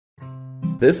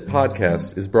This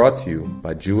podcast is brought to you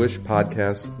by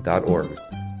JewishPodcasts.org.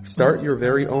 Start your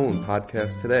very own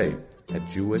podcast today at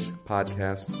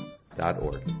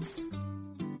JewishPodcasts.org.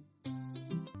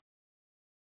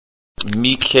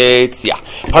 Miketz,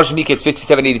 Parsha Miketz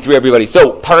 5783, everybody.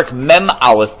 So, Parak Mem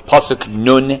Aleph, Pasuk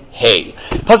Nun Hey.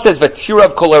 Pasuk says,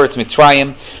 Vatirav Kol Eretz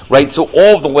Mitzrayim, right? So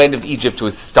all of the land of Egypt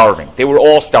was starving. They were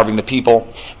all starving, the people.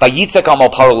 By Yitzhak Amal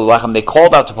Paro Lechem, they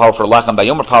called out to Paro for Lechem. By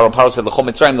Yomer Paro said, Lechol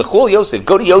Mitzrayim, Lechol Yosef,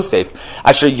 go to Yosef.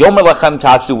 Asher Yomer Lechem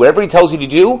Tasu, whatever he tells you to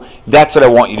do, that's what I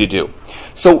want you to do.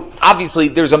 So, obviously,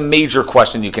 there's a major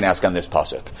question you can ask on this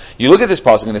Pasuk. You look at this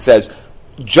Pasuk and it says,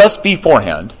 just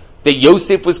beforehand, that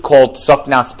Yosef was called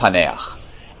Sofnas Paneach.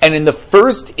 And in the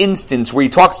first instance where he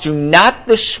talks to not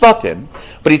the Shvatim,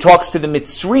 but he talks to the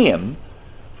Mitzrayim,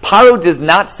 Paro does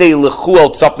not say Lechu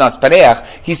el Sofnas Paneach,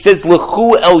 he says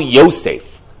Lechu el Yosef.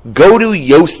 Go to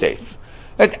Yosef.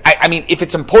 I mean, if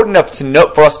it's important enough to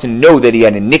know, for us to know that he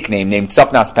had a nickname named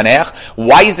Sofnas Paneach,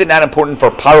 why is it not important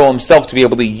for Paro himself to be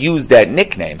able to use that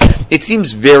nickname? It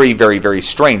seems very, very, very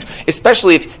strange,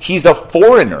 especially if he's a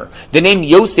foreigner. The name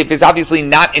Yosef is obviously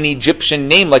not an Egyptian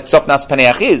name like Sofnas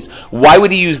Paneach is. Why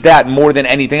would he use that more than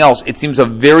anything else? It seems a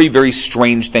very, very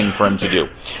strange thing for him to do.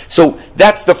 So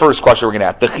that's the first question we're going to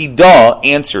ask. The Chidah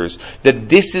answers that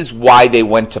this is why they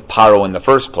went to Paro in the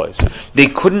first place. They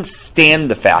couldn't stand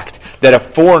the fact that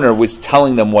a foreigner was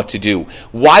telling them what to do.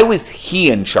 Why was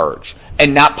he in charge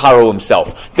and not Paro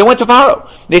himself? They went to Paro.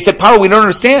 They said, Paro, we don't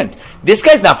understand. This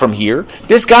guy's not from here.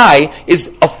 This guy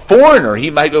is a foreigner.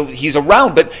 He's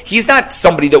around, but he's not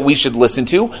somebody that we should listen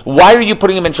to. Why are you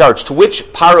putting him in charge? To which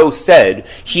Paro said,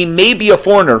 he may be a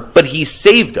foreigner, but he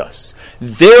saved us.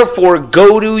 Therefore,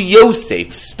 go to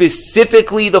Yosef,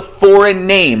 specifically the foreign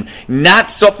name, not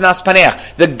Sofnas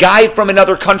Paneach, the guy from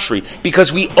another country,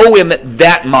 because we owe him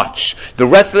that much. The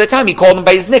rest of the time, he called him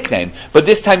by his nickname, but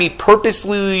this time he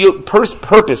purposely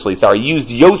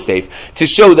used Yosef to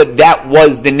show that that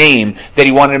was the name that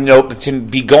he wanted him to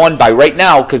be gone by. Right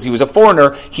now, because he was a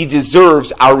foreigner, he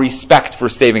deserves our respect for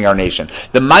saving our nation.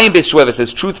 The Mayim Beis Shueva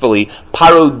says, truthfully,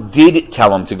 Paro did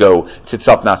tell him to go to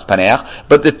Sofnas Paneach,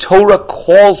 but the Torah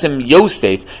calls him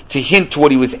Yosef to hint to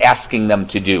what he was asking them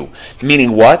to do.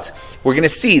 Meaning what? We're going to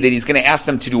see that he's going to ask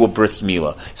them to do a bris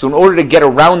milah. So in order to get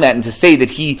around that and to say that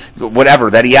he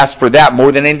asked for that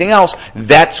more than anything else,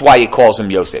 that's why he calls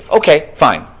him Yosef. Okay,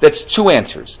 fine. That's two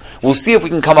answers. We'll see if we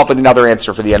can come up with another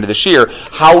answer for the end of the shir,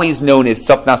 how he's known as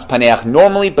Sofnas Paneach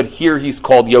normally, but here he's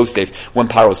called Yosef when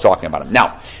Paro was talking about him.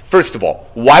 Now, first of all,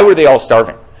 why were they all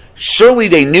starving? Surely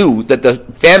they knew that the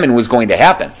famine was going to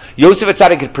happen. Yosef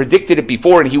HaTzadik had predicted it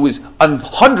before, and he was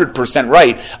 100%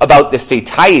 right about the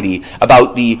satiety,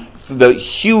 about the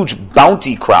huge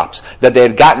bounty crops that they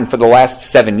had gotten for the last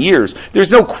 7 years.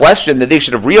 There's no question that they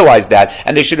should have realized that,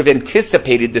 and they should have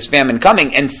anticipated this famine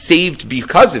coming and saved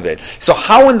because of it. So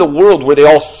how in the world were they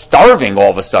all starving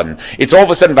all of a sudden? It's all of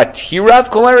a sudden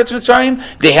Vatirav Kol Eretz Mitzrayim?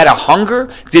 They had a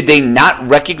hunger? Did they not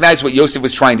recognize what Yosef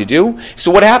was trying to do? So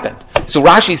what happened? So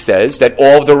Rashi says that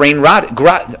all of the rain rotted.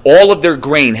 All of their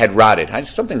grain had rotted.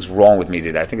 Something's wrong with me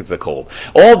today. I think it's the cold.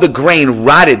 All the grain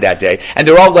rotted that day, and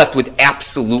they're all left with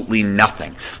absolutely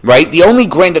nothing, right? The only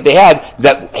grain that they had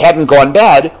that hadn't gone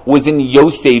bad was in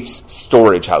Yosef's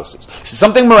storage houses. So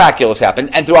something miraculous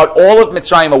happened, and throughout all of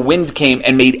Mitzrayim, a wind came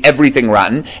and made everything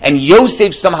rotten, and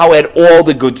Yosef somehow had all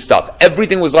the good stuff.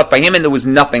 Everything was left by him, and there was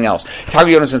nothing else.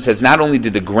 Targum Yonason says not only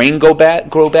did the grain go bad,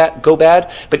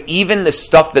 but even the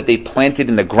stuff that they planted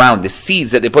in the ground, the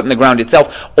seeds that they put in the ground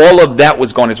itself, all of that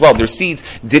was gone as well. Their seeds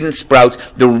didn't sprout.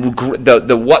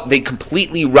 They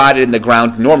completely rotted in the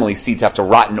ground. Normally, seeds have to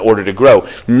rot in order to grow.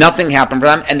 Nothing happened for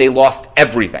them, and they lost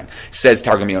everything, says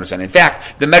Targum Yonason. In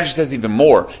fact, the Medrash says even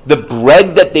more. The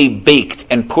bread that they baked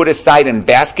and put aside in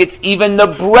baskets, even the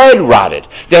bread rotted.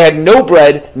 They had no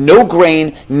bread, no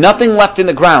grain, nothing left in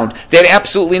the ground. They had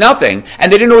absolutely nothing,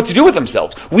 and they didn't know what to do with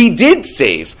themselves. We did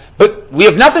save, but we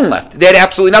have nothing left. They had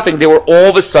absolutely nothing. They were all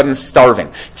of a sudden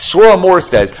starving. Sroa Moore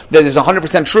says that is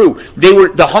 100% true.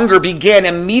 The hunger began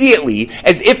immediately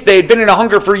as if they had been in a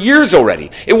hunger for years already.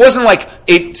 It wasn't like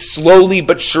it slowly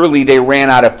but surely they ran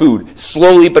out of food.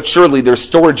 Slowly but surely their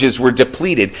storages were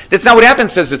depleted. That's not what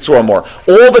happened, says Sroa Moore.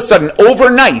 All of a sudden,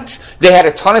 overnight, they had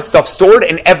a ton of stuff stored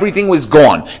and everything was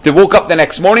gone. They woke up the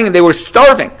next morning and they were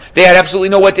starving. They had absolutely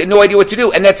no idea what to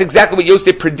do. And that's exactly what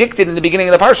Yosef predicted in the beginning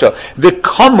of the parsha. The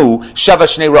Yikamu Shava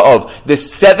Shnei Ra'ov. The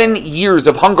 7 years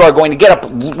of hunger are going to get up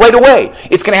right away.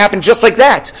 It's going to happen just like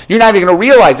that. You're not even going to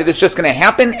realize it. It's just going to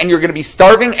happen, and you're going to be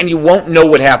starving, and you won't know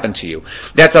what happened to you.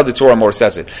 That's how the Torah Mor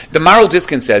says it. The Maral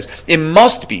Diskin says, it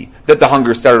must be that the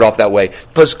hunger started off that way,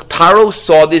 because Paro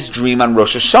saw this dream on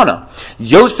Rosh Hashanah.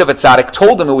 Yosef Atzadik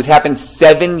told him it would happen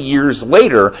 7 years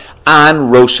later on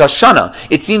Rosh Hashanah.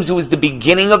 It seems it was the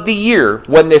beginning of the year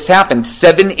when this happened,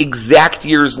 7 exact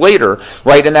years later,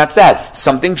 right? And that's that.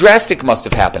 Something drastic must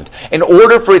have happened. In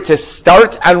order for it to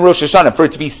start on Rosh Hashanah, for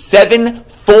it to be 7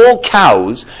 full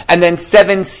cows and then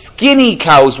 7 skinny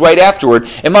cows right afterward,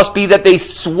 it must be that they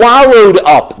swallowed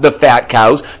up the fat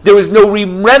cows. There was no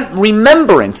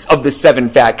remembrance of the 7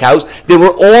 fat cows. They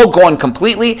were all gone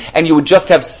completely, and you would just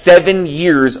have 7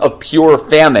 years of pure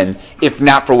famine if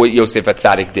not for what Yosef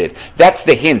Atzadik did. That's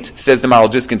the hint, says the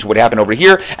Maral Diskin, to what happened over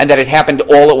here, and that it happened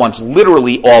all at once,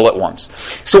 literally all at once.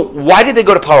 So why did they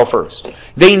go to Paro first?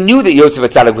 They knew that Yosef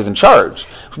Atzadik was in charge.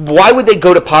 Why would they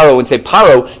go to Paro and say,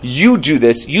 Paro, you do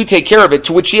this, you take care of it,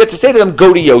 to which he had to say to them,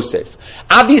 go to Yosef.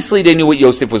 Obviously, they knew what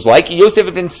Yosef was like. Yosef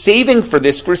had been saving for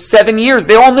this for 7 years.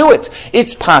 They all knew it.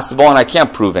 It's possible, and I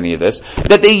can't prove any of this,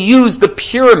 that they used the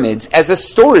pyramids as a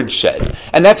storage shed.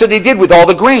 And that's what they did with all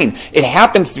the grain. It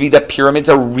happens to be that pyramids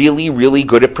are really, really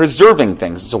good at preserving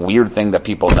things. It's a weird thing that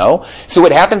people know. So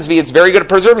it happens to be it's very good at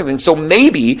preserving things. So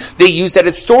maybe they used that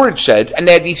as storage sheds, and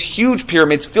they had these huge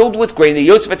pyramids filled with grain that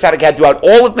Yosef Atzadik had throughout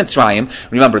all of Mitzrayim.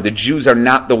 Remember, the Jews are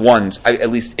not the ones, at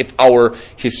least if our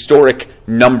historic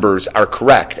numbers are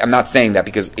correct. I'm not saying that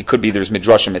because it could be there's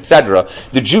midrashim, etc.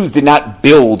 The Jews did not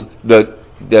build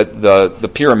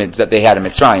the pyramids that they had in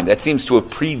Mitzrayim. That seems to have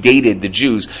predated the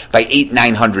Jews by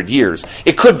 800-900 years.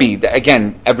 It could be that,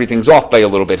 again, everything's off by a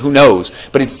little bit. Who knows?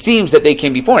 But it seems that they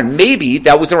came before, and maybe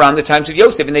that was around the times of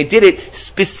Yosef, and they did it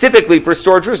specifically for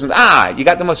storage Jerusalem. You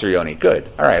got the Musar Yoni. Good.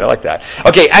 All right, I like that.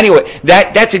 Okay. Anyway,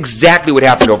 that's exactly what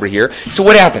happened over here. So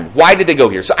what happened? Why did they go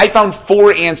here? So I found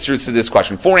 4 answers to this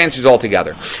question. 4 answers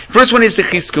altogether. First one is the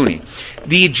Chizkuni.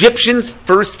 The Egyptians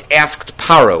first asked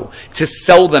Paro to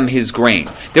sell them his grain.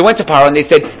 They went to Paro and they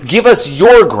said, give us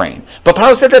your grain. But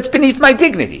Paro said, that's beneath my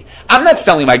dignity. I'm not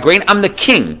selling my grain. I'm the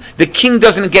king. The king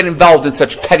doesn't get involved in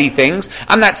such petty things.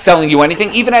 I'm not selling you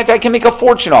anything, even if I can make a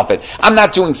fortune off it. I'm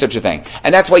not doing such a thing.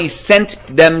 And that's why he sent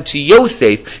them to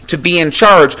Yosef to be in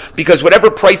charge, because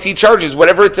whatever price he charges,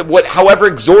 however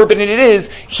exorbitant it is,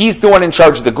 he's the one in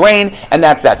charge of the grain, and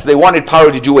that's that. So they wanted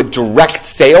Paro to do a direct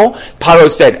sale. Paro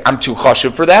said, I'm too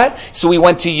chashuv for that. So they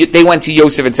went to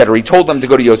Yosef and said, or he told them to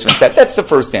go to Yosef and said, that's the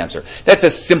first answer. That's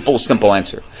a simple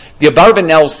answer. The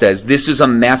Abarbanel says this was a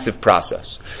massive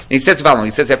process. And he says the following.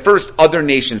 He says, at first, other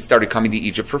nations started coming to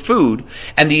Egypt for food,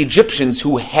 and the Egyptians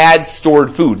who had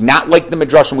stored food, not like the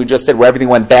Midrashim we just said where everything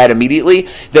went bad immediately,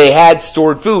 they had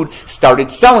stored food, started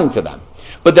selling to them.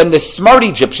 But then the smart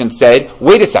Egyptians said,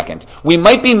 wait a second, we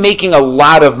might be making a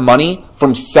lot of money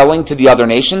from selling to the other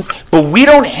nations, but we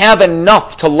don't have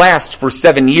enough to last for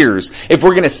 7 years if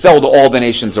we're going to sell to all the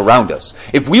nations around us.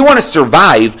 If we want to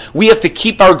survive, we have to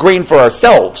keep our grain for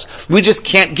ourselves. We just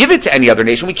can't give it to any other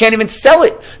nation. We can't even sell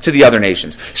it to the other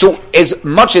nations. So as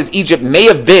much as Egypt may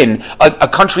have been a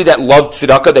country that loved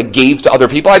tzedakah, that gave to other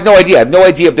people, I have no idea. I have no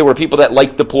idea if there were people that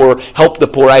liked the poor, helped the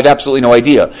poor. I have absolutely no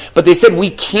idea. But they said, we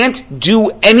can't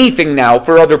do anything now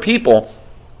for other people,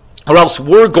 or else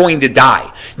we're going to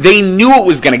die. They knew it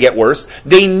was going to get worse.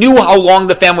 They knew how long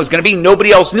the famine was going to be.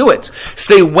 Nobody else knew it.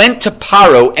 So they went to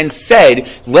Paro and said,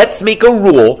 let's make a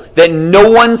rule that no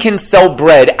one can sell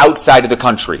bread outside of the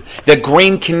country. That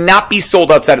grain cannot be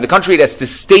sold outside of the country. It has to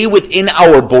stay within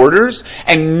our borders,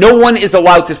 and no one is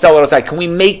allowed to sell it outside. Can we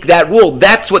make that rule?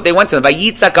 That's what they went to them.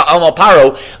 Vayitzaka alma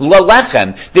Paro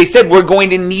lalechem. They said, we're going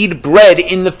to need bread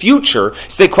in the future.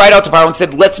 So they cried out to Paro and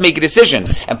said, let's make a decision.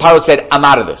 And Paro said, I'm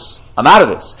out of this.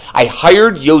 I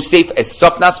hired Yosef as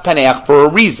Sopnas Paneach for a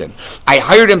reason. I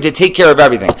hired him to take care of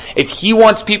everything. If he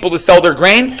wants people to sell their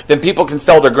grain, then people can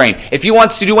sell their grain. If he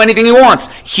wants to do anything he wants,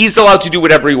 he's allowed to do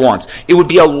whatever he wants. It would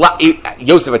be a lot.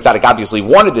 Yosef Atzadik obviously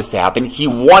wanted this to happen. He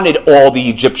wanted all the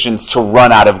Egyptians to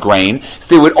run out of grain, so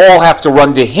they would all have to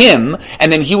run to him,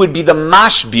 and then he would be the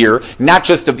mashbir, not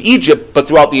just of Egypt, but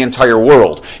throughout the entire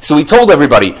world. So he told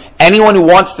everybody, anyone who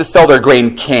wants to sell their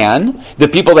grain can. The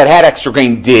people that had extra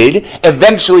grain did.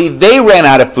 Eventually, they ran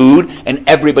out of food, and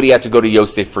everybody had to go to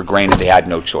Yosef for grain, and they had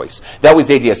no choice. That was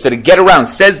the idea. So to get around,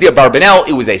 says the Abarbanel,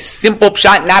 it was a simple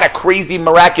pshat, not a crazy,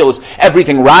 miraculous,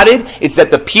 everything rotted. It's that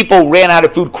the people ran out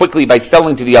of food quickly by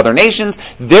selling to the other nations.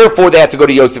 Therefore, they had to go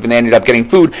to Yosef, and they ended up getting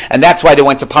food. And that's why they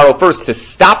went to Paro first to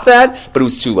stop that, but it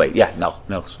was too late. Yeah, no.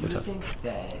 Do you think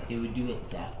that they would do it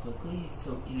that quickly?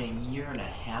 So in a year and a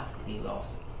half, they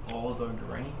lost all during the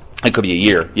rain? It could be a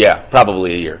year. Yeah,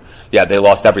 probably a year. Yeah, they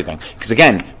lost everything. Because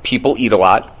again, people eat a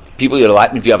lot.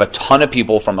 And if you have a ton of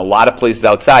people from a lot of places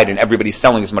outside and everybody's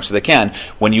selling as much as they can,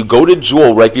 when you go to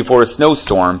Jewel right before a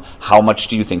snowstorm, how much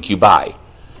do you think you buy?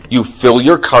 You fill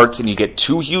your carts and you get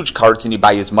 2 huge carts and you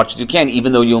buy as much as you can,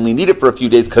 even though you only need it for a few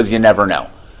days because you never know.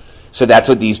 So that's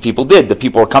what these people did. The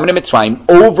people were coming to Mitzrayim,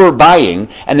 overbuying,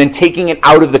 and then taking it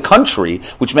out of the country,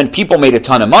 which meant people made a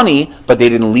ton of money, but they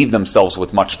didn't leave themselves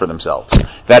with much for themselves.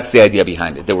 That's the idea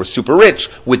behind it. They were super rich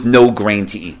with no grain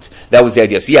to eat. That was the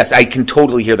idea. So yes, I can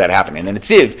totally hear that happening. And then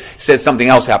Netziv says something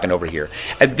else happened over here.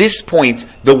 At this point,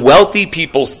 the wealthy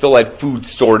people still had food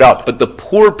stored up, but the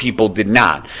poor people did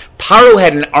not. Paro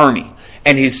had an army.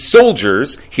 And his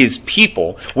soldiers, his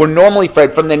people, were normally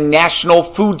fed from the national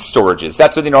food storages.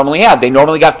 That's what they normally had. They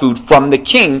normally got food from the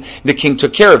king. The king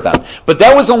took care of them. But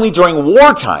that was only during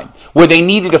wartime, where they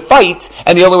needed to fight,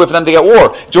 and the only way for them to get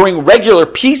war. During regular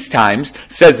peace times,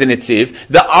 says the Netziv,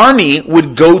 the army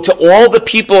would go to all the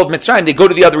people of Mitzrayim. They'd go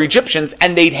to the other Egyptians,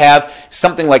 and they'd have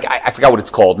something like, I forgot what it's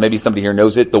called. Maybe somebody here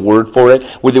knows it, the word for it,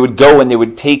 where they would go and they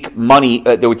would take money,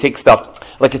 they would take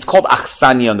stuff, like it's called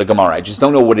achsania in the Gemara. I just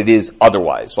don't know what it is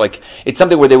otherwise. Like, it's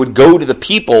something where they would go to the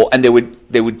people and they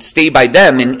would stay by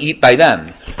them and eat by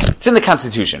them. It's in the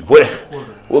Constitution.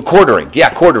 Quartering. Yeah,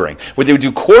 quartering. Where they would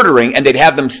do quartering and they'd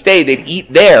have them stay, they'd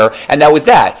eat there, and that was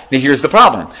that. Now here's the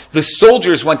problem. The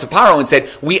soldiers went to Paro and said,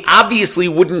 we obviously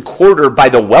wouldn't quarter by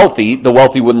the wealthy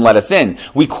wouldn't let us in.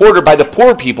 We quarter by the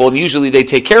poor people, and usually they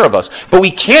take care of us. But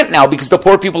we can't now because the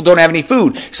poor people don't have any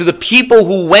food. So the people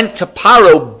who went to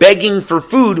Paro begging for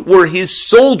food were his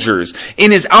soldiers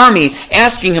in his army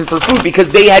asking him for food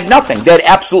because they had nothing. They had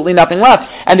absolutely nothing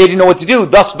left, and they didn't know what to do.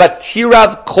 Thus,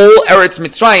 Vatirav Kol Eretz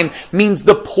Mitzrayim means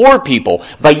the poor people.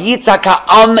 Vayitzak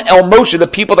ha'am el Moshe, the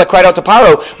people that cried out to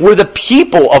Paro, were the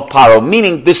people of Paro,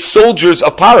 meaning the soldiers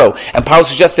of Paro. And Paro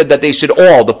suggested that they should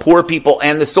all, the poor people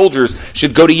and the soldiers,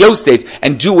 should go to Yosef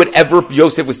and do whatever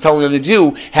Yosef was telling them to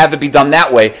do, have it be done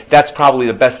that way. That's probably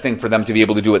the best thing for them to be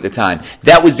able to do at the time.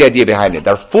 That was the idea behind it.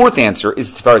 Our fourth answer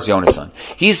is Tifares Yonason.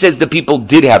 He says the people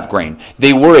did have grain.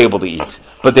 They were able to eat,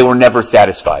 but they were never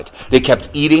satisfied. They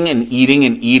kept eating and eating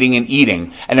and eating and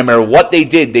eating, and no matter what they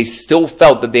did, they still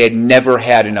felt that they had never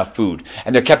had enough food.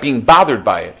 And they kept being bothered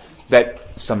by it. That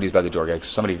somebody's by the door, guys.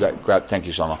 Somebody grabbed, thank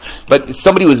you, Shlomo. But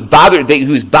somebody was bothered, he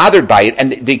was bothered by it,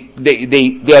 and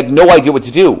they had no idea what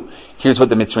to do. Here's what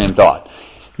the Mitzrayim thought.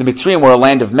 The Mitzrayim were a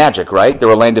land of magic, right? They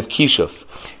were a land of Kishuf.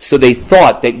 So they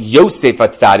thought that Yosef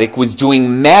HaTzadik was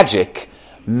doing magic,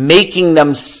 making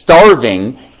them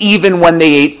starving, even when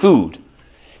they ate food.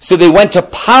 So they went to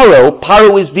Paro.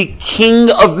 Paro is the king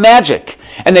of magic.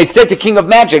 And they said to the king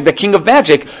of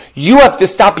magic, you have to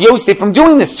stop Yosef from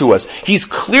doing this to us. He's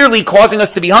clearly causing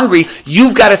us to be hungry.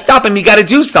 You've got to stop him. You got to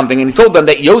do something. And he told them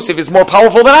that Yosef is more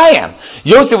powerful than I am.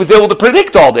 Yosef was able to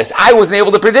predict all this. I wasn't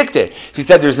able to predict it. He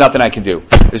said, there's nothing I can do.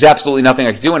 There's absolutely nothing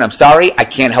I can do, and I'm sorry, I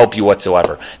can't help you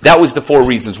whatsoever. That was the 4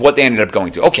 reasons, what they ended up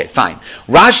going to. Okay, fine.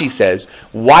 Rashi says,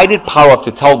 why did Paro have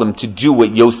to tell them to do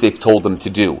what Yosef told them to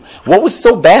do? What was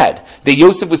so bad that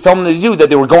Yosef was telling them to do that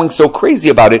they were going so crazy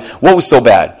about it? What was so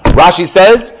bad? Rashi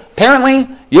says, apparently,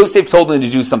 Yosef told them to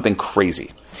do something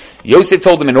crazy. Yosef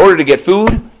told them in order to get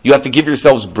food, you have to give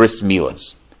yourselves bris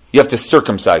milas. You have to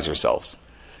circumcise yourselves.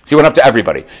 So he went up to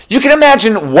everybody. You can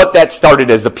imagine what that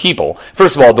started as the people.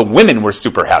 First of all, the women were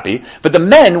super happy, but the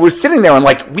men were sitting there and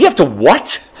like, we have to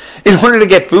what? In order to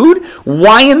get food?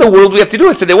 Why in the world do we have to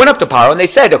do it? So they went up to Paro and they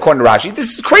said, according to Rashi,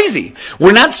 this is crazy.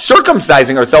 We're not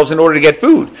circumcising ourselves in order to get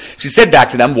food. She said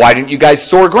back to them, why didn't you guys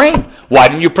store grain? Why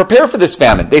didn't you prepare for this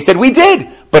famine? They said, we did,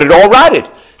 but it all rotted.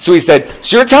 So he said,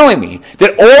 so you're telling me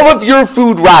that all of your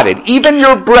food rotted, even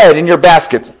your bread in your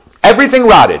basket, everything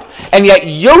rotted. And yet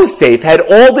Yosef had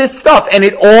all this stuff and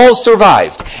it all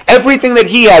survived. Everything that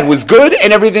he had was good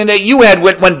and everything that you had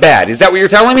went bad. Is that what you're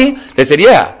telling me? They said,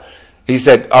 yeah. He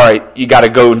said, all right, you got to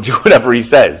go and do whatever he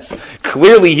says.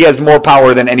 Clearly he has more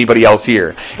power than anybody else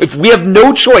here. If we have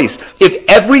no choice, if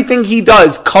everything he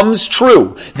does comes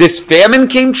true, this famine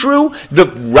came true, the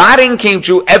rotting came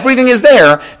true, everything is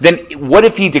there, then what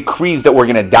if he decrees that we're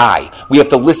going to die? We have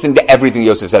to listen to everything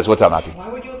Yosef says. What's up, Mati? Why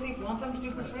would Yosef want them to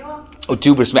do bris milah? Oh,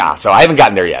 do bris milah. So I haven't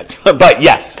gotten there yet. But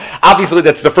yes, obviously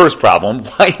that's the first problem.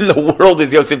 Why in the world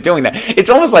is Yosef doing that?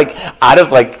 It's almost like out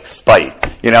of like spite.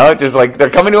 Just like they're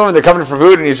coming to him and they're coming for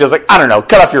food, and he's just like, I don't know,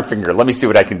 cut off your finger. Let me see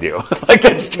what I can do. Like,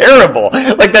 that's terrible.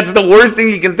 Like, that's the worst thing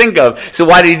you can think of. So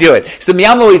why did he do it? So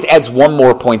Me'am Lois adds one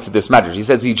more point to this medrash. He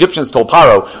says the Egyptians told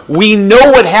Paro, we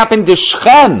know what happened to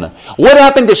Shechem. What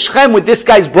happened to Shechem with this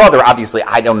guy's brother? Obviously,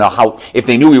 I don't know if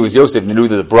they knew he was Yosef, they knew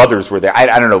that the brothers were there.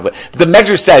 I don't know, but the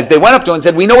medrash says they went up to him and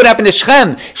said, we know what happened to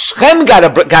Shechem. Shechem got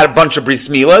a bunch of bris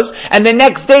milas, and the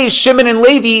next day Shimon and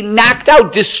Levi knocked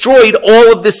out, destroyed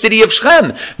all of the city of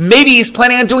Shechem. Maybe he's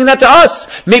planning on doing that to us.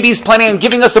 Maybe he's planning on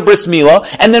giving us a bris milah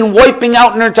and then wiping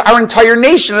out our entire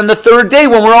nation on the third day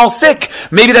when we're all sick.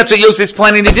 Maybe that's what Yosef's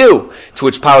planning to do. To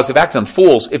which Paro said back to them,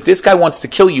 fools, if this guy wants to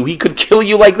kill you, he could kill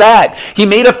you like that. He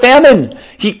made a famine.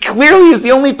 He clearly is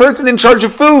the only person in charge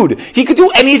of food. He could do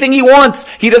anything he wants.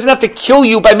 He doesn't have to kill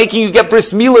you by making you get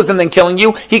bris milahs and then killing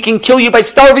you. He can kill you by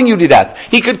starving you to death.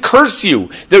 He could curse you.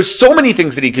 There's so many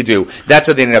things that he could do. That's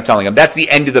what they ended up telling him. That's the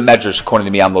end of the medrash, according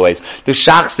to Me'am Lois. The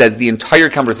Shach says the entire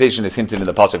conversation is hinted in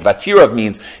the pasuk. Vatirav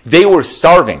means they were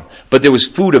starving, but there was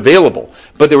food available,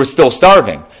 but they were still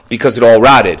starving because it all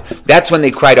rotted. That's when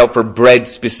they cried out for bread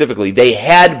specifically. They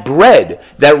had bread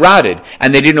that rotted,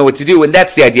 and they didn't know what to do, and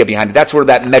that's the idea behind it. That's where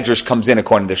that medrash comes in,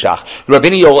 according to Shach. The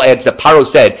Rabbeinu Yol adds that Paro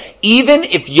said, even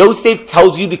if Yosef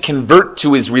tells you to convert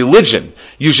to his religion,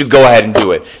 you should go ahead and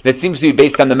do it. That seems to be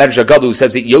based on the Medrash Agadu, who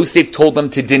says that Yosef told them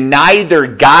to deny their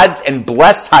gods and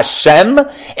bless Hashem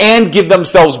and give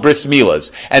themselves bris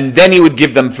milas, and then he would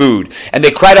give them food. And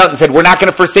they cried out and said, we're not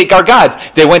going to forsake our gods.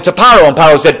 They went to Paro, and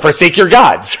Paro said, forsake your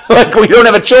gods. Like, we don't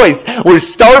have a choice. We're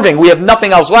starving. We have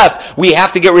nothing else left. We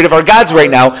have to get rid of our gods right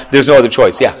now. There's no other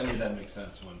choice. Yeah. Doesn't that make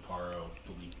sense when Paro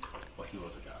believed what he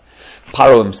was a god?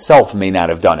 Paro himself may not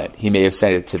have done it. He may have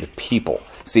said it to the people.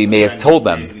 So he may have told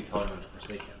them.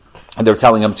 And they're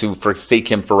telling him to forsake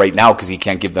him for right now because he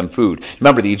can't give them food.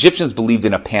 Remember, the Egyptians believed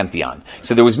in a pantheon.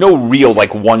 So there was no real,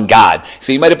 one God.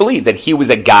 So you might have believed that he was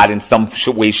a God in some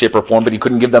way, shape, or form, but he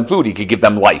couldn't give them food. He could give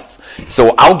them life.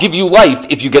 So I'll give you life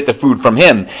if you get the food from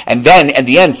him. And then, at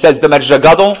the end, says the Medrash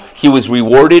Gadol, he was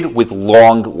rewarded with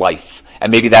long life. And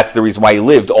maybe that's the reason why he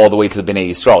lived all the way to the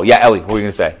Bnei Yisrael. Yeah, Eli, what were you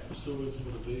going to say? So his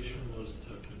motivation was to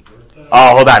convert that?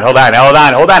 Oh,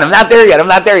 hold on. I'm not there yet.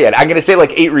 I'm going to say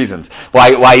 8 reasons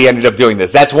why he ended up doing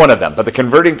this. That's one of them. But the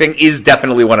converting thing is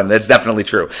definitely one of them. That's definitely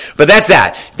true. But that's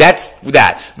that. That's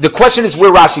that. The question is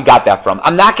where Rashi got that from.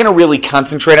 I'm not going to really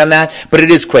concentrate on that, but it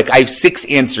is quick. I have 6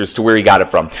 answers to where he got it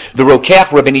from. The Rokach,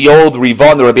 Rabbeinu Yol, the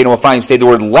Rivon, the Rabbeinu Ephraim say the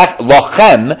word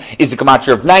lochem is a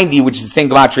gematria of 90, which is the same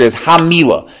gematria as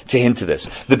hamila, to hint to this.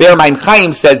 The Be'er Mein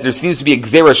Chaim says there seems to be a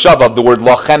gzera shav of the word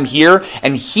lochem here,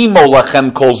 and himo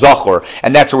lachem kol zachor.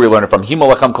 And that's where we learn it from.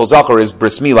 Himo lachem kol zachor is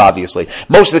bris milah, obviously.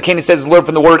 Moshe the Kenyan says learn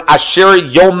from the word asher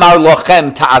yomar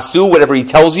lachem ta'asu, whatever he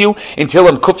tells you. Until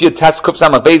him kufya tes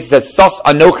kufsam abez says sos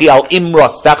anochi al imra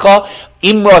secha.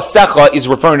 Imra Secha is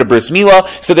referring to bris milah,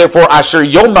 so therefore Asher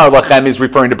Yomar Lachem is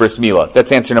referring to bris milah.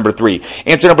 That's answer number 3.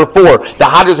 Answer number 4, the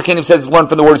Hadar Zakanim says learn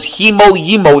from the words Himo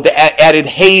Yimo, that added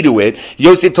hey to it.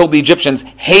 Yosef told the Egyptians,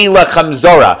 Hey Lachem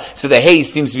Zora. So the hey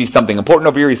seems to be something important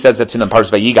over here. He says that to them, Parsh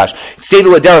Vayigash. Seder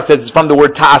Ladera says it's from the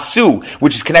word Ta'asu,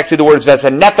 which is connected to the words Vesa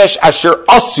Nefesh Asher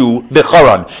Asu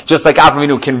Becharan. Just like Avraham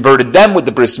Avinu converted them with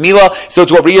the bris milah, so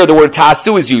to over here the word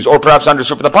Ta'asu is used, or perhaps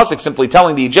understood from the pasuk, simply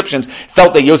telling the Egyptians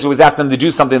felt that Yosef was asking them to do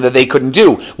something that they couldn't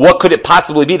do. What could it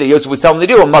possibly be that Yosef was telling them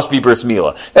to do? It must be bris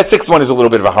milah. That 6th one is a little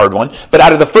bit of a hard one, but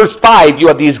out of the first 5, you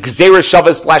have these gzera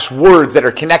shavas / words that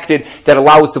are connected that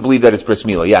allow us to believe that it's bris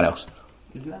milah. Yeah, Nels?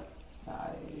 Isn't that 5?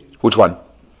 Which one?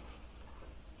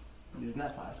 Isn't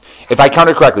that 5? If I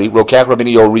counted correctly, Rokach,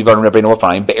 Rabbeinu Yol, Riva, and Rabbeinu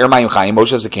Ephraim, Be'er Mayim Chaim,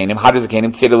 Moshe Zakanim, Hadar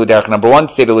Zakanim, Seder L'derech number 1,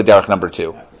 Seder L'derech number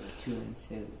 2.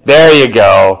 There you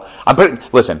go.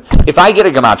 Listen, if I get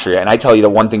a gematria and I tell you that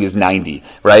one thing is 90,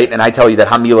 right? And I tell you that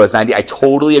Hamila is 90, I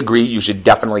totally agree you should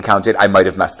definitely count it. I might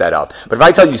have messed that up. But if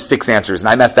I tell you 6 answers and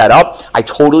I mess that up, I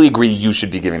totally agree you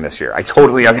should be giving this year. I'm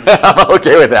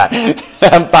okay with that.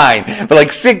 I'm fine.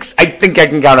 But 6, I think I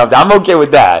can count up. I'm okay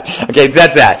with that. Okay,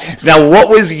 that's that. So now what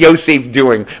was Yosef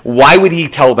doing? Why would he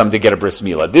tell them to get a bris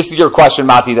milah? This is your question,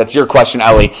 Mati. That's your question,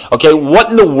 Eli. Okay,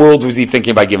 what in the world was he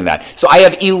thinking by giving that? So I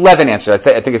have 11 answers.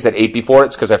 I think I said 8 before.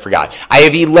 It's because I forgot. I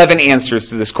have 11 answers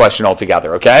to this question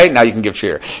altogether, okay? Now you can give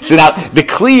shir. So now, the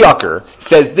Kli Yakar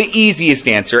says the easiest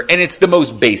answer, and it's the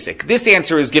most basic. This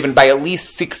answer is given by at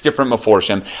least 6 different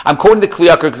Meforshim. I'm quoting the Kli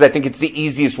Yakar because I think it's the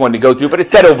easiest one to go through, but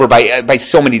it's said over by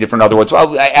so many different other words, so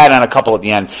I'll add on a couple at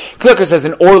the end. Kli Yakar says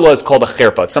an orla is called a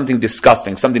cherpa. It's something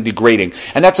disgusting, something degrading.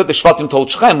 And that's what the Shvatim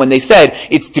told Shechem when they said,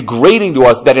 it's degrading to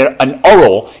us that an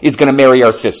oral is going to marry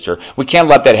our sister. We can't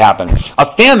let that happen. A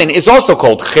famine is also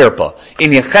called cherpa.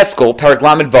 In Yechet Yecheskel, Parak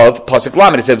Lamed Vav, Pasuk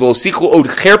Lamed. It says, "Lo sichu od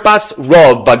cherpas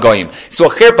rov bagoyim." So a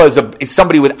cherpa is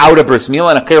somebody without a bris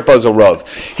milah, and a cherpa is a rov.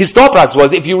 His thought process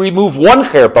was, if you remove one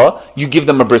cherpa, you give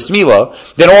them a bris milah,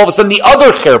 then all of a sudden the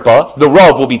other cherpa, the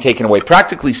rov, will be taken away.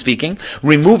 Practically speaking,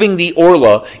 removing the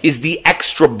orla is the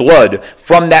extra blood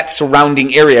from that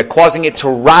surrounding area, causing it to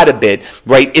rot a bit,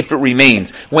 right, if it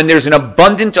remains. When there's an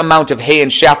abundant amount of hay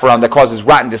and chaff around that causes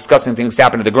rotten, disgusting things to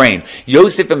happen to the grain.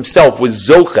 Yosef himself was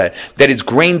zoche that his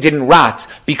grain didn't rot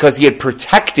because he had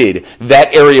protected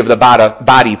that area of the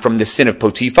body from the sin of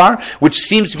Potiphar, which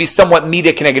seems to be somewhat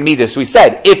midah keneged midah. So he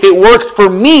said, if it worked for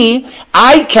me,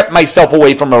 I kept myself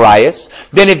away from Arias,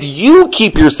 then if you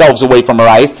keep yourselves away from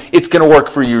Arias, it's going to work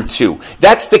for you too.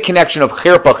 That's the connection of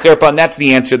cherpa, and that's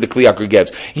the answer the Kli Yakar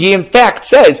gives. He in fact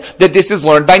says that this is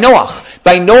learned by Noach.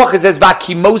 By Noach it says,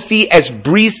 Vakimosi es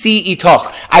brisi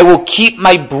itoch. I will keep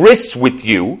my bris with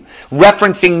you,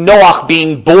 referencing Noach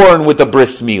being born with a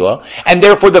bris milah, and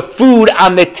therefore the food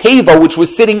on the teva, which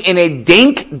was sitting in a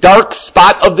dank, dark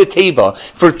spot of the teva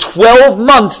for 12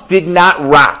 months, did not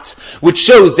rot, which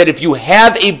shows that if you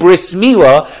have a bris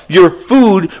milah, your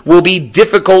food will be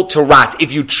difficult to rot.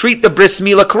 If you treat the bris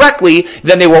milah correctly,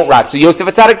 then they won't rot. So Yosef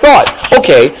HaTzadik thought,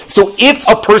 okay, so if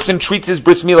a person treats his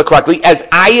bris milah correctly, as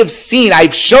I have seen,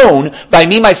 I've shown by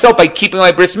me myself, by keeping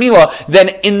my bris milah, then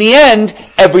in the end,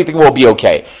 everything will be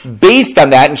okay. Based on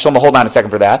that, and Shlomo, hold on a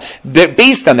second for that,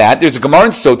 based on that, there's a Gemara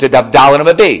in Sota, Daf Daled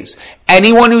Amud Beis.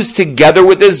 Anyone who's together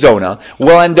with a Zona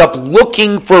will end up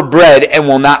looking for bread and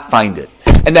will not find it.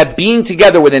 And that being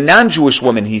together with a non-Jewish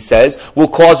woman, he says, will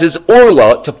cause his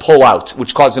orla to pull out,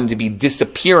 which causes him to be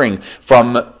disappearing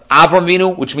from Avram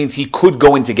Avinu, which means he could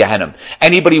go into Gehenna.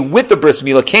 Anybody with the bris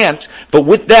milah can't, but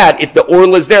with that, if the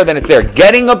orla is there, then it's there.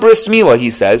 Getting a bris milah, he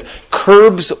says,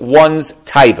 curbs one's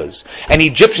taivas. And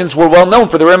Egyptians were well known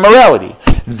for their immorality.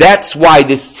 That's why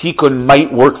this tikkun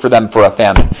might work for them for a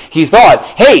famine. He thought,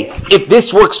 hey, if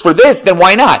this works for this, then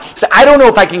why not? So I don't know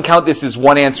if I can count this as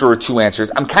one answer or two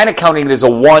answers. I'm kind of counting it as a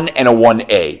 1 and a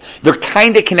 1A. They're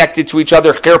kind of connected to each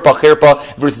other,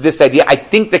 cherpa versus this idea. I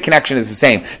think the connection is the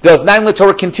same. The Oznaim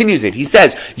LaTorah continues it. He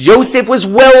says, Yosef was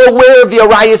well aware of the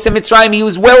Arias and Mitzrayim. He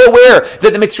was well aware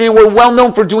that the Mitzrayim were well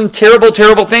known for doing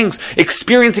terrible things,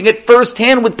 experiencing it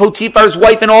firsthand with Potiphar's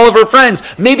wife and all of her friends.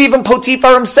 Maybe even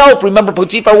Potiphar himself. Remember,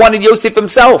 Potiphar wanted Yosef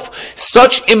himself.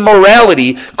 Such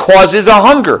immorality causes a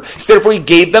hunger. So therefore he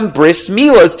gave them bris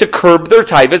milahs to curb their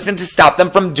taivas and to stop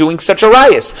them from doing such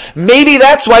Arias. Maybe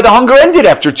that's why the hunger ended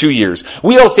after 2 years.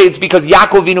 We all say it's because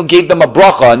Yaakov Avinu gave them a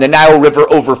bracha and the Nile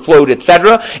River overflowed,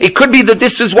 etc. It could be that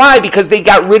this is why, because they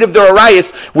got rid of their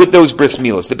Arias with those bris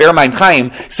milahs. The Be'er Maim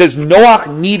Chaim says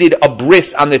Noach needed a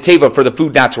bris on the teva for the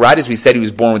food not to rot. As we said, he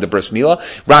was born with a bris milah.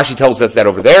 Rashi tells us that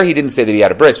over there. He didn't say that he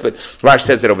had a bris, but Rashi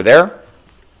says that over there.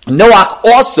 Noach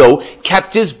also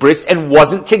kept his bris and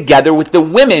wasn't together with the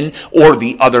women or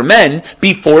the other men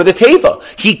before the teva.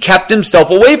 He kept himself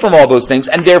away from all those things,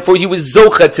 and therefore he was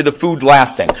zocha to the food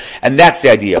lasting. And that's the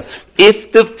idea.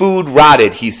 If the food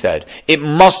rotted, he said, it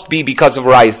must be because of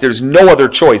Arias. There's no other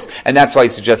choice, and that's why he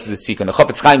suggested the tikkun. The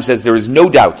Chafetz Chaim says there is no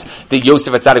doubt that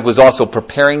Yosef HaTzadik was also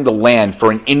preparing the land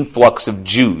for an influx of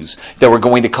Jews that were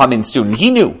going to come in soon. And he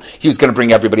knew he was going to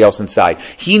bring everybody else inside.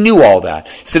 He knew all that.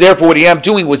 So therefore what he ended up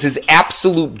doing was his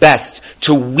absolute best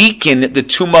to weaken the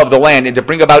tumah of the land and to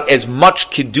bring about as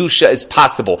much kedusha as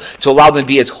possible, to allow them to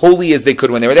be as holy as they could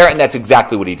when they were there, and that's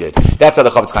exactly what he did. That's how the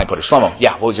Chafetz Chaim put it. Shlomo,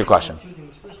 yeah, what was your question? Two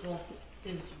things. First of all,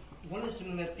 is one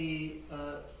assuming that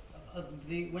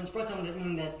when it's brought down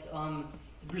that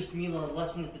bris milah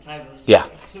lessens the taivos. Yeah.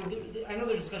 So I know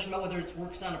there's discussion about whether it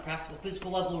works on a practical,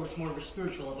 physical level, or it's more of a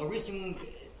spiritual level. Are we assuming,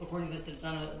 according to this,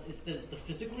 that it's the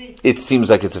physically? It seems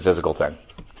like it's a physical thing.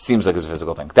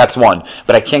 That's one,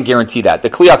 but I can't guarantee that. The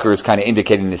Kli Yakar is kind of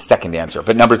indicating the second answer.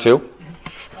 But number two?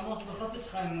 I'm also the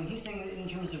Chafetz Chaim, when he's saying that in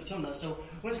terms of tumah. So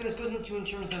when this goes into in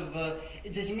terms of,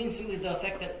 does he mean simply the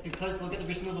fact that because they'll get the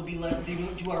bris milah, they'll be less, they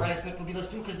won't do Arias, will be less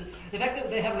tumah? Because the fact that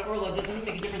they have an orla doesn't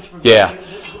make a difference for. Yeah,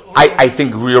 I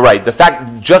think you're right. The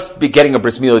fact just getting a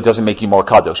bris milah doesn't make you more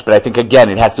kadosh, but I think again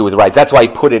it has to do with rights. That's why I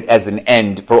put it as an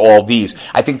end for all these.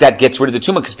 I think that gets rid of the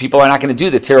tumah because people are not going to do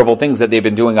the terrible things that they've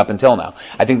been doing up until now.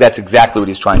 I think that's exactly what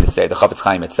he's trying to say, the Chafetz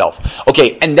Chaim itself.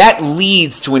 Okay, and that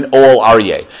leads to an all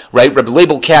aryeh, right? Rabbi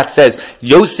Leibel Katz says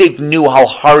Yosef knew how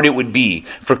hard it would be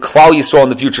for Klal Yisrael in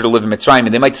the future to live in Mitzrayim,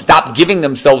 and they might stop giving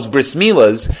themselves bris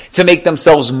milahs to make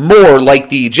themselves more like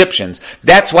the Egyptians.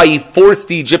 That's why he forced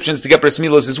the Egyptians to get bris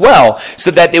milahs as well, so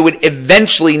that they would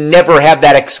eventually never have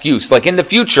that excuse. Like in the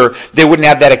future, they wouldn't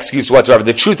have that excuse whatsoever.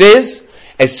 The truth is,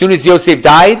 as soon as Yosef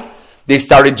died, they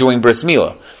started doing bris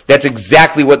milah. That's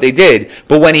exactly what they did.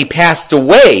 But when he passed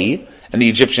away, and the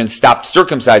Egyptians stopped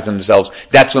circumcising themselves,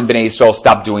 that's when Bnei Yisrael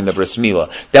stopped doing the bris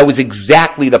milah. That was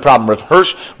exactly the problem. Rav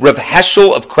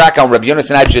Heschel of Krakow, Rabbi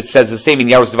Yonasan Eibschitz says the same in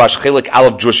Yaros Devash Chelik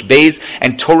Aleph Drush Beis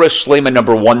and Torah Shlema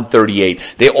number 138.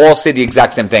 They all say the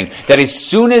exact same thing. That as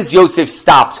soon as Yosef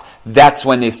stopped, that's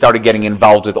when they started getting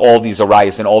involved with all these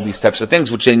arayos and all these types of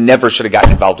things, which they never should have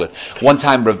gotten involved with. One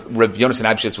time, Rav Yonasan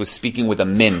Eibschitz was speaking with a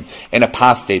min, an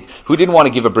apostate, who didn't want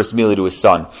to give a bris milah to his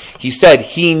son. He said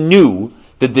he knew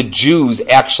that the Jews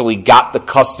actually got the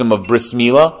custom of bris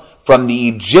milah from the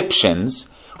Egyptians,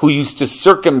 who used to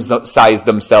circumcise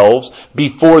themselves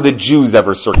before the Jews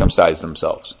ever circumcised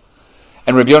themselves.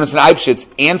 And Rabbi Yonasan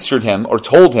Eibschitz answered him, or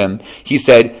told him, he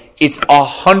said, it's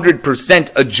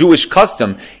 100% a Jewish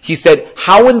custom. He said,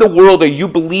 how in the world are you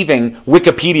believing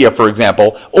Wikipedia, for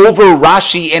example, over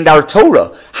Rashi and our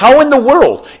Torah? How in the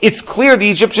world? It's clear the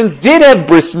Egyptians did have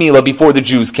bris milah before the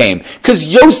Jews came, because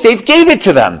Yosef gave it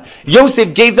to them.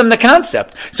 Yosef gave them the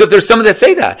concept. So if there's someone that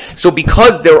say that, so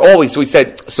because they're always, so he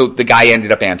said, so the guy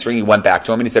ended up answering, he went back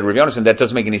to him and he said, Rabbi Yonasan, that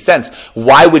doesn't make any sense.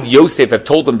 Why would Yosef have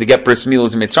told them to get bris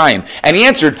milahs in Mitzrayim? And he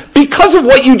answered, because of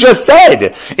what you just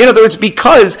said. In other words,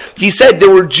 because he said there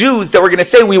were Jews that were going to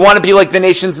say, we want to be like the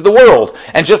nations of the world.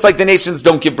 And just like the nations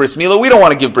don't give bris milah, we don't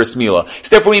want to give bris milah. So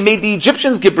therefore, he made the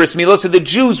Egyptians give bris milah so the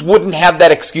Jews wouldn't have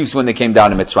that excuse when they came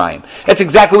down to Mitzrayim. That's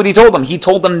exactly what he told them. He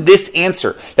told them this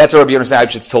answer. That's what Rabbi Yonasan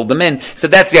Eibschitz told them in. So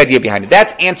that's the idea behind it.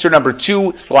 That's answer number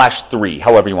 2/3,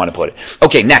 however you want to put it.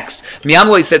 Okay, next.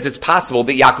 Mi'amloi says it's possible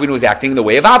that Yaakov Avinu was acting the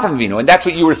way of Avram Avinu. And that's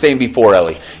what you were saying before,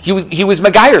 Eli. He was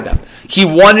Megayer them. He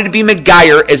wanted to be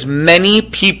Megayer as many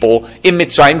people in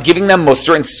Mitzrayim, giving them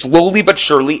Musar and slowly but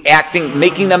surely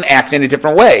making them act in a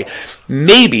different way.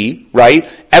 Maybe, right,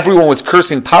 everyone was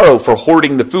cursing Paro for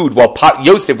hoarding the food while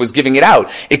Yosef was giving it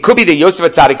out. It could be that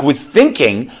Yosef HaTzadik was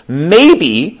thinking,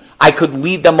 maybe I could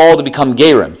lead them all to become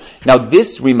Gerim. Now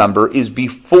this, remember, is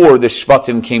before the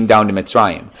Shvatim came down to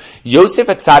Mitzrayim. Yosef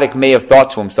HaTzadik may have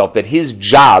thought to himself that his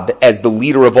job as the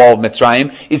leader of all of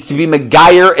Mitzrayim is to be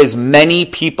Megayer as many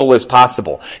people as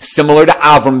possible. Similar to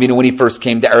Avram Avinu when he first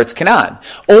came to Eretz Canaan.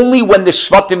 Only when the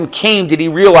Shvatim came did he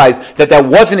realize that that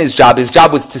wasn't his job. His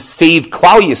job was to save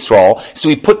Klal Yisrael. So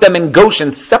he put them in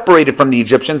Goshen, separated from the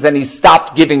Egyptians, and he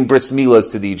stopped giving bris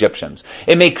milahs to the Egyptians.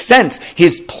 It makes sense.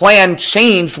 His plan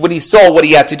changed when he saw what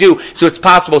he had to do. So it's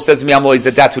possible, says Mi'amloi,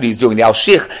 that that's what he's doing. The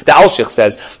Al-Shich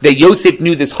says that Yosef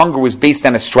knew this hunger was based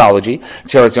on astrology.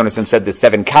 Teres Yonasan said the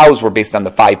 7 cows were based on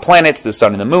the 5 planets, the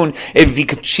sun and the moon. If he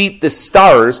could cheat the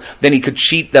stars, then he could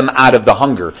cheat them out of the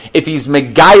hunger. If he's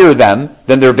Megayer them,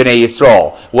 then they're Bnei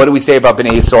Yisrael. What do we say about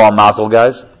Bnei Yisrael on Mazel,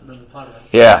 guys?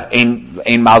 Yeah,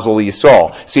 Ein Mazel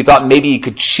Yisrael. So he thought maybe he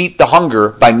could cheat the hunger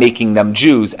by making them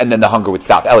Jews, and then the hunger would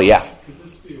stop. Eli, yeah. Could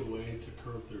this be a way to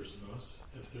curb their znus?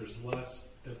 If there's less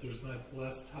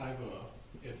taiva,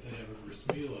 if they have a bris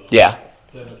milah, Yeah.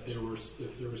 then if they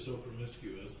were so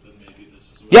promiscuous, then maybe this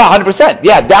is. Yeah, 100%.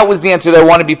 Yeah, that was the answer that I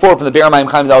wanted before from the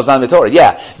Beramayim Chaim that was on the Torah.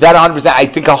 Yeah, that 100%. I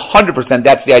think 100%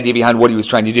 that's the idea behind what he was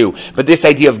trying to do. But this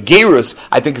idea of Gerus,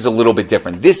 I think, is a little bit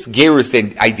different. This Gerus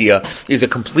idea is a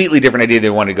completely different idea they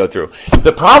wanted to go through.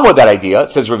 The problem with that idea,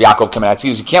 says Rav Yaakov Kamenetsky,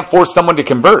 is you can't force someone to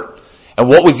convert. And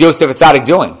what was Yosef HaTzadik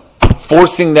doing?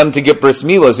 Forcing them to get bris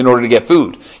milahs in order to get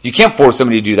food. You can't force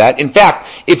somebody to do that. In fact,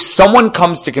 if someone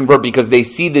comes to convert because they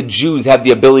see the Jews have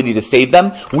the ability to save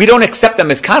them, we don't accept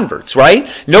them as converts, right?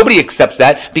 Nobody accepts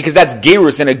that because that's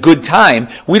Gerus in a good time.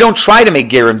 We don't try to make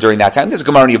Gerim during that time. There's a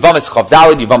Gemara in Yevamos Chav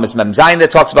Daled, Yevamos Mem Zayin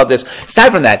that talks about this.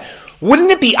 Aside from that,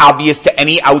 wouldn't it be obvious to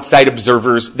any outside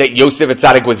observers that Yosef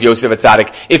HaTzadik was Yosef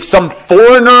HaTzadik if some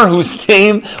foreigner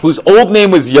whose old name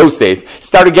was Yosef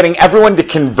started getting everyone to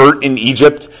convert in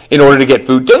Egypt in order to get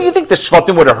food? Don't you think the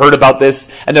Shvatim would have heard about this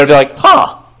and they'd be like,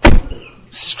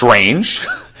 strange.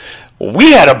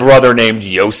 We had a brother named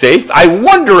Yosef. I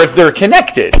wonder if they're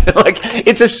connected. Like,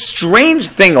 it's a strange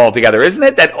thing altogether, isn't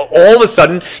it? That all of a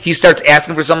sudden he starts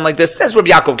asking for something like this. Says Rabbi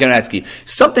Yaakov Kamenetsky,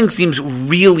 something seems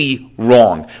really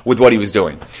wrong with what he was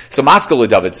doing. So Maskell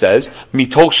David says,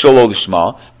 Mitoch shelo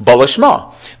lishma,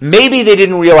 balashma. Maybe they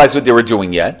didn't realize what they were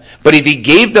doing yet, but if he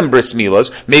gave them bris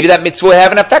milahs, maybe that mitzvah would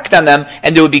have an effect on them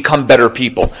and they would become better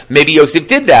people. Maybe Yosef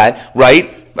did that,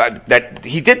 right? That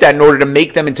he did that in order to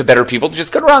make them into better people.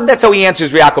 Just go around. That's how he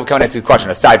answers Yaakov Kamenetsky's question.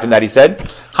 Aside from that, he said,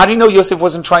 how do you know Yosef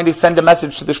wasn't trying to send a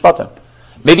message to the Shvatim?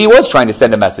 Maybe he was trying to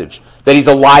send a message that he's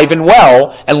alive and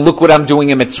well, and look what I'm doing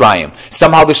in Mitzrayim.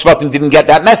 Somehow the Shvatim didn't get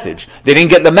that message. They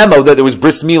didn't get the memo that there was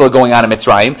bris milah going on in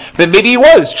Mitzrayim, but maybe he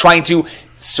was trying to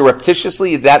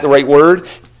surreptitiously, is that the right word?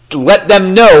 let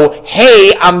them know,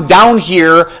 hey, I'm down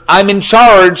here, I'm in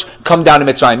charge, come down to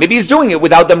Mitzrayim. Maybe he's doing it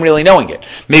without them really knowing it.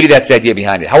 Maybe that's the idea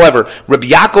behind it. However, Rabbi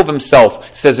Yaakov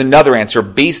himself says another answer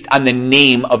based on the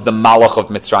name of the Malach of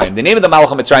Mitzrayim. The name of the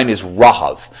Malach of Mitzrayim is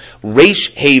Rahav,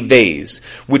 Reish He Vez,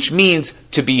 which means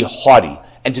to be haughty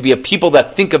and to be a people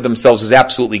that think of themselves as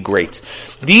absolutely great.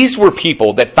 These were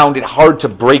people that found it hard to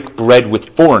break bread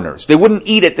with foreigners. They wouldn't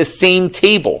eat at the same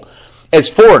table as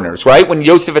foreigners, right? When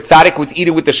Yosef Atzadik was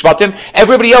eating with the Shvatim,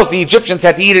 everybody else, the Egyptians,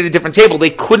 had to eat at a different table.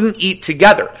 They couldn't eat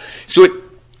together. So it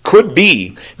could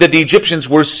be that the Egyptians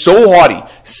were so haughty,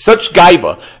 such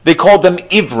gaiva, they called them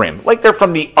Ivrim, like they're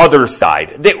from the other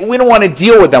side. We don't want to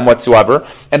deal with them whatsoever.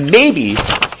 And maybe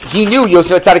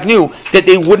Yosef Atzadik knew that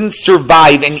they wouldn't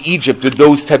survive in Egypt with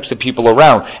those types of people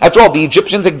around. After all, the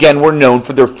Egyptians again were known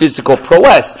for their physical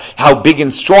prowess, how big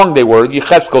and strong they were.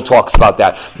 Yechezkel talks about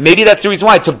that. Maybe that's the reason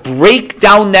why. To break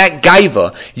down that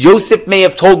gaiva, Yosef may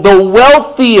have told the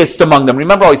wealthiest among them.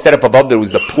 Remember how he said up above there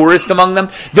was the poorest among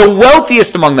them? The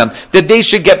wealthiest among them, that they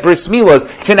should get bris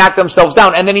milas to knock themselves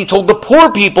down. And then he told the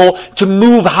poor people to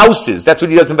move houses. That's what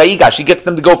he does in Vayigash. He gets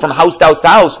them to go from house to house to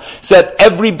house so that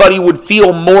everybody would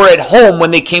feel more at home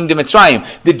when they came to Mitzrayim.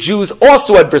 The Jews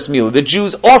also had bris milah. The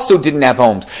Jews also didn't have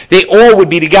homes. They all would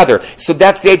be together. So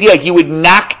that's the idea. He would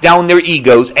knock down their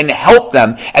egos and help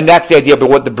them, and that's the idea about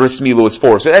what the bris milah was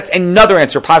for. So that's another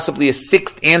answer, possibly a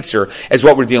sixth answer, as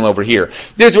what we're dealing over here.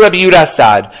 There's Rabbi Yehuda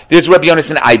Assad, there's Rabbi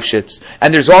Yonasan Eibshitz,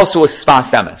 and there's also a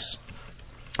Sfas Emes.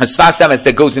 A Sfas Emes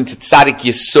that goes into Tzadik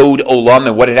Yesod Olam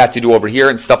and what it had to do over here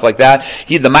and stuff like that.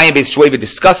 The Mayim Beis Shuvah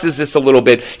discusses this a little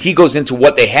bit. He goes into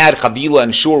what they had. Chavila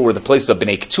and Shur were the places of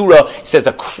Bnei Keturah. He says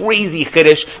a crazy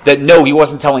chiddush that no, he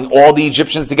wasn't telling all the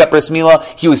Egyptians to get bris milah.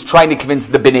 He was trying to convince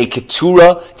the Bnei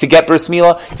Keturah to get bris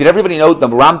milah. Did everybody know the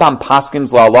Rambam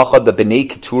Paskins La'alacha, the Bnei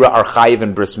Keturah are chayiv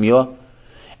in bris milah?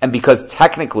 And because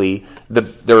technically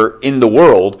they're in the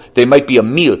world, they might be a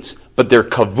miut, but they're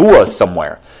kavua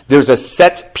somewhere. There's a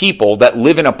set people that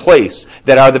live in a place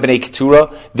that are the Bnei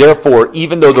Keturah. Therefore,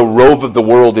 even though the rove of the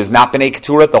world is not Bnei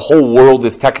Keturah, the whole world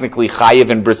is technically chayiv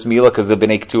in bris milah because of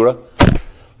Bnei Keturah.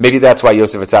 Maybe that's why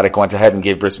Yosef Atzadik went ahead and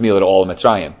gave bris milah to all of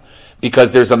Mitzrayim.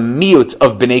 Because there's a miut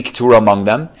of Bnei Keturah among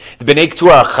them. The Bnei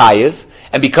Keturah are chayiv.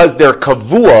 And because they're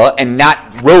kavua and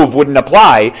not rove wouldn't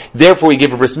apply, therefore he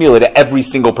gave a bris milah to every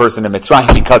single person in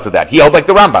Mitzrayim because of that. He held like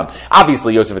the Rambam.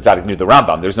 Obviously Yosef Atzadik knew the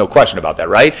Rambam. There's no question about that,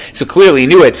 right? So clearly he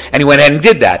knew it, and he went ahead and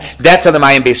did that. That's how the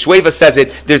Mayim Beis Shuvah says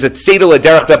it. There's a Tzedel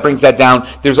Derech that brings that down.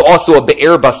 There's also a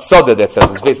Be'er Basada that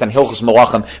says it's based on Hilchos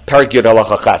Malachim, Parak Yod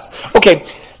Halacha Ches. Okay.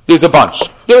 There's a bunch.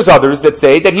 There's others that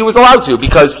say that he was allowed to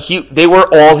because they were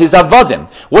all his avadim.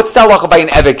 What's the halacha by an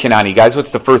Eved Kanani, guys?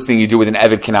 What's the first thing you do with an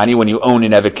Eved Kanani when you own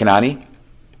an Eved Kanani?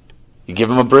 You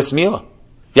give him a bris milah.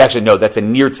 You actually, no, that's a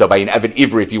nirtza by an Eved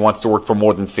Ivri if he wants to work for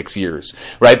more than 6 years.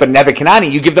 Right? But an Eved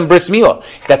Kanani, you give them bris milah.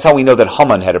 That's how we know that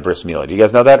Haman had a bris milah. Do you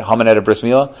guys know that? Haman had a bris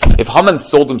milah? If Haman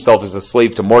sold himself as a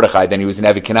slave to Mordechai, then he was an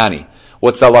Eved Kanani.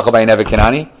 What's the halacha by an Eved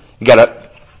Kanani?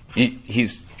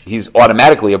 He's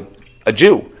automatically a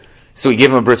Jew. So he gave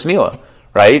him a bris milah,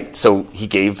 right? So he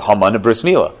gave Haman a bris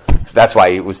milah. So that's why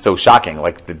it was so shocking.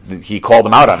 Like he called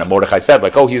him out on it. Mordechai said,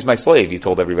 like, "Oh, he's my slave." He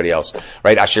told everybody else,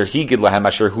 right? Asher higid lahem,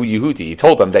 asher hu Yehuti. He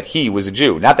told them that he was a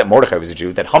Jew, not that Mordechai was a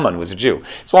Jew, that Haman was a Jew.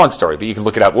 It's a long story, but you can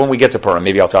look it up when we get to Purim.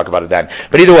 Maybe I'll talk about it then.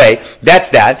 But either way, that's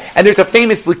that. And there's a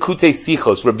famous Likutei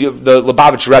Sichos, the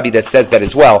Lubavitch Rebbe, that says that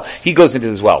as well. He goes into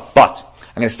this as well, but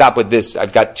I'm going to stop with this.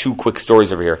 I've got two quick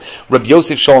stories over here. Rabbi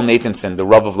Yosef Shalom Nathanson, the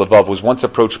Rav of Lvov, was once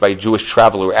approached by a Jewish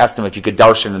traveler who asked him if he could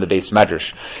darshan in the Beis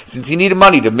Medrash. Since he needed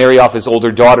money to marry off his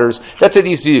older daughters, that's what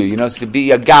he used to do. So to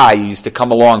be a guy, he used to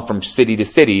come along from city to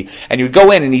city, and he would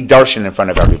go in and he'd darshan in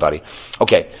front of everybody.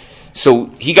 Okay, so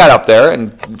he got up there,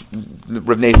 and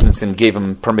Rav Nathanson gave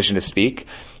him permission to speak.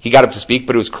 He got up to speak,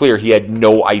 but it was clear he had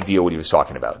no idea what he was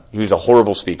talking about. He was a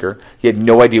horrible speaker. He had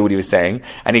no idea what he was saying.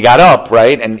 And he got up,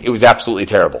 right, and it was absolutely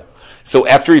terrible. So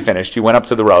after he finished, he went up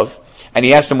to the Rav, and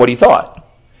he asked him what he thought.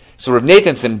 So Rav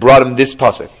Nathanson brought him this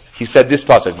pasuk. He said this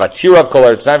pasuk, Vatirav kol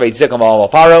Eretz Mitzrayim, v'yitzek al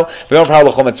Paro, v'yom Paro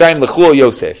l'chol Mitzrayim, l'chul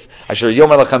Yosef. Asher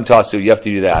yomer lechem tasu. You have to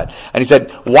do that. And he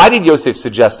said, why did Yosef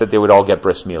suggest that they would all get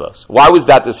bris milos? Why was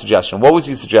that the suggestion? What was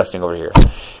he suggesting over here?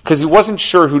 Because he wasn't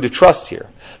sure who to trust here.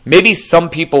 Maybe some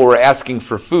people were asking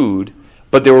for food,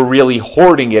 but they were really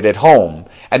hoarding it at home,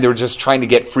 and they were just trying to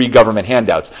get free government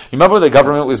handouts. You remember when the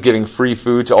government was giving free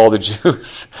food to all the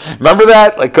Jews? Remember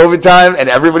that? Like COVID time, and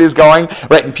everybody's going,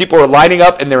 right? And people are lining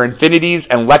up in their Infinities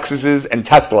and Lexuses and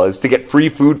Teslas to get free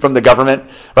food from the government,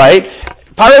 right?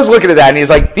 Paro's looking at that and he's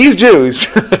like, these Jews,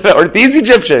 or these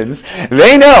Egyptians,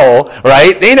 they know,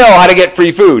 right? They know how to get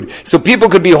free food. So people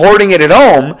could be hoarding it at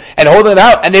home and holding it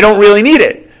out, and they don't really need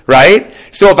it. right?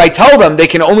 So if I tell them they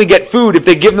can only get food if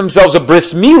they give themselves a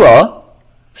bris milah,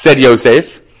 said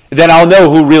Yosef, then I'll know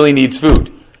who really needs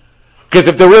food. Because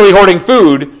if they're really hoarding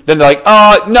food, then they're like,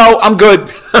 no, I'm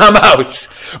good. I'm out.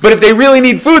 But if they really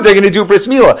need food, they're going to do bris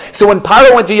milah. So when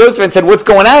Paro went to Yosef and said, what's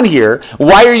going on here?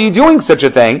 Why are you doing such a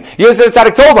thing? Yosef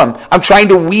Tzaddik told him, I'm trying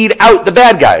to weed out the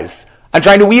bad guys. I'm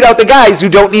trying to weed out the guys who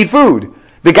don't need food.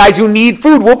 The guys who need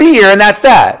food will be here, and that's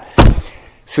that.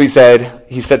 So he said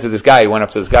to this guy, he went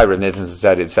up to this guy,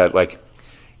 and said, like,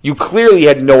 you clearly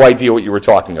had no idea what you were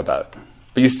talking about,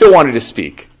 but you still wanted to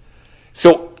speak.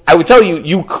 So I would tell you,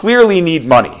 you clearly need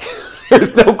money.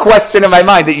 There's no question in my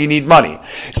mind that you need money.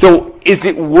 So is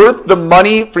it worth the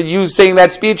money for you saying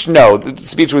that speech? No, the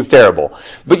speech was terrible.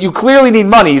 But you clearly need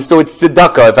money, so it's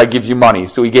tzedakah if I give you money.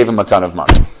 So he gave him a ton of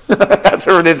money. That's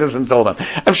what Riddition told him.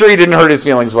 I'm sure he didn't hurt his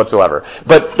feelings whatsoever.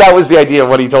 But that was the idea of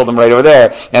what he told him right over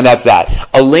there, and that's that.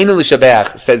 Aleinu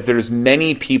L'Shabach says there's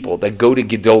many people that go to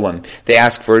Gedolim. They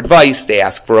ask for advice, they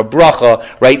ask for a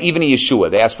bracha, right? Even a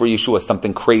Yeshua. They ask for Yeshua,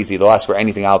 something crazy. They'll ask for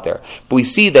anything out there. But we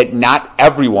see that not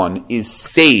everyone is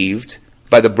saved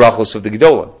by the brachos of the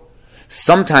Gedolim.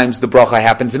 Sometimes the bracha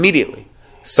happens immediately.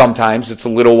 Sometimes it's a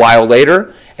little while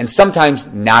later, and sometimes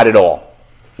not at all.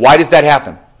 Why does that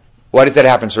happen? Why does that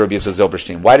happen, Sir Rabbi Yosef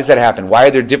Zilberstein? Why does that happen? Why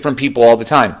are there different people all the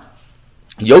time?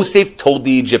 Yosef told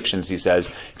the Egyptians, he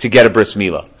says, to get a bris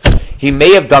milah. He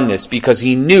may have done this because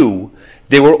he knew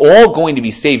they were all going to be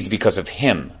saved because of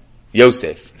him,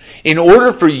 Yosef. In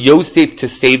order for Yosef to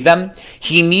save them,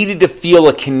 he needed to feel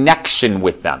a connection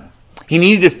with them. He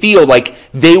needed to feel like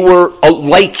they were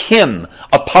like him,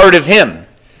 a part of him.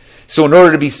 So in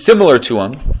order to be similar to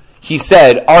him, he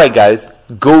said, all right guys,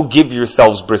 go give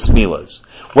yourselves bris milahs.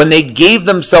 When they gave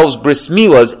themselves bris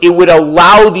milahs, it would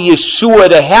allow the Yeshua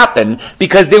to happen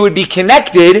because they would be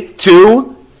connected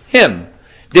to him.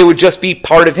 They would just be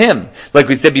part of him. Like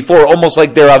we said before, almost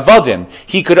like they're avadim.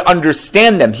 He could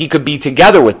understand them. He could be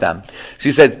together with them. So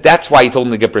he says, that's why he told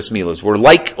them to get bris milahs. We're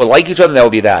like each other, that will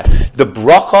be that. The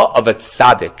bracha of a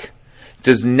tzaddik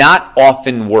does not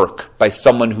often work by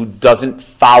someone who doesn't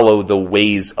follow the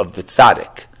ways of the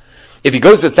tzaddik. If he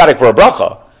goes to the tzaddik for a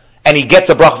bracha, and he gets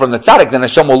a bracha from the tzaddik, then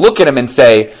Hashem will look at him and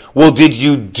say, well, did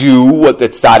you do what the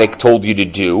tzaddik told you to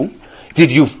do?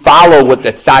 Did you follow what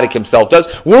the tzaddik himself does?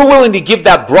 We're willing to give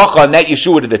that bracha and that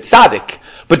Yeshua to the tzaddik,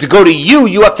 but to go to you,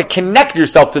 you have to connect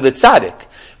yourself to the tzaddik.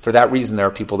 For that reason, there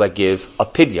are people that give a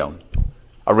pidyon,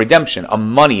 a redemption, a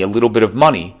little bit of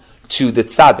money to the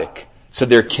tzaddik. So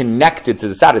they're connected to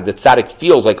the tzaddik. The tzaddik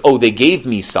feels like, oh, they gave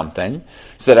me something,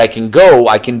 so that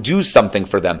I can do something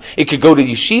for them. It could go to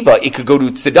yeshiva, it could go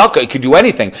to tzedakah, it could do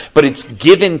anything, but it's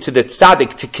given to the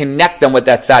tzaddik to connect them with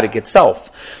that tzaddik itself.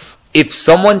 If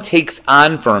someone takes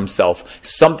on for himself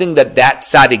something that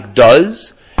tzaddik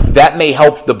does, that may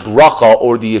help the bracha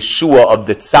or the Yeshua of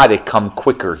the tzaddik come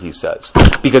quicker, he says.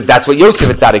 Because that's what Yosef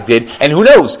tzaddik did, and who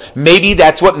knows, maybe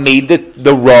that's what made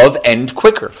the Rav end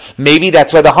quicker. Maybe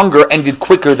that's why the hunger ended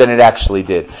quicker than it actually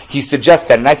did. He suggests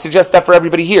that, and I suggest that for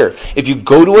everybody here. If you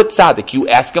go to a tzaddik, you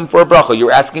ask him for a bracha,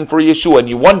 you're asking for a Yeshua, and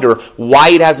you wonder why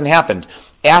it hasn't happened,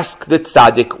 ask the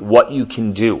tzaddik what you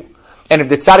can do. And if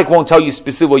the tzaddik won't tell you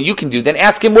specifically what you can do, then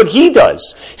ask him what he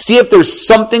does. See if there's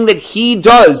something that he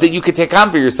does that you could take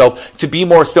on for yourself to be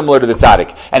more similar to the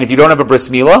tzaddik. And if you don't have a bris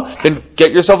milah, then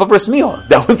get yourself a bris milah.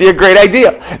 That would be a great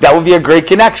idea. That would be a great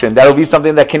connection. That would be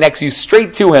something that connects you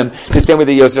straight to him, the same way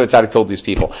that Yosef tzaddik told these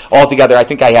people. Altogether, I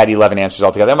think I had 11 answers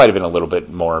altogether. There might have been a little bit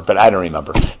more, but I don't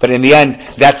remember. But in the end,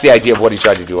 that's the idea of what he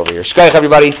tried to do over here. Shkoyach,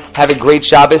 everybody. Have a great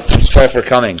Shabbos. Shkoyach for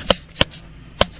coming.